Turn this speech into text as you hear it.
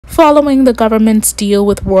following the government's deal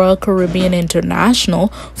with Royal Caribbean International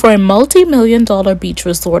for a multi-million-dollar beach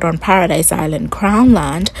resort on Paradise Island Crown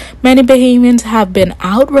Land, many Bahamians have been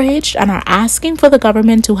outraged and are asking for the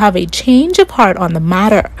government to have a change of heart on the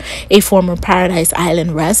matter. A former Paradise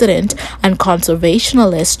Island resident and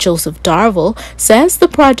conservationalist, Joseph Darville, says the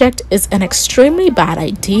project is an extremely bad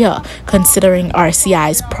idea, considering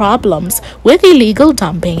RCI's problems with illegal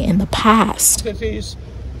dumping in the past.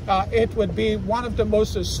 It would be one of the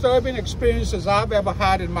most disturbing experiences I've ever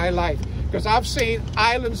had in my life, because I've seen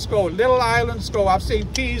islands go, little islands go, I've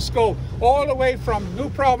seen keys go all the way from New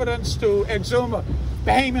Providence to Exuma.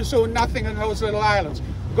 Bahamians own nothing in those little islands.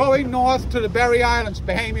 Going north to the Berry Islands,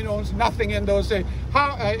 Bahamian owns nothing in those.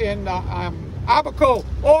 Abaco,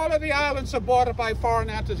 all of the islands are bordered by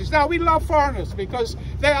foreign entities. Now, we love foreigners because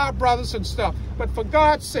they are brothers and stuff. But for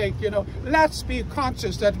God's sake, let's be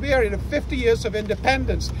conscious that we are in the 50 years of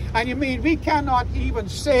independence. And you mean we cannot even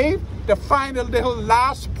save the final little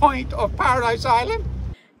last point of Paradise Island?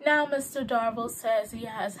 Now, Mr. Darville says he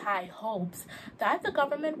has high hopes that the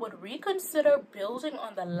government would reconsider building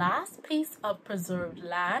on the last piece of preserved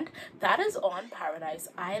land that is on Paradise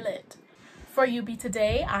Island. For UB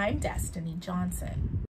Today, I'm Destiny Johnson.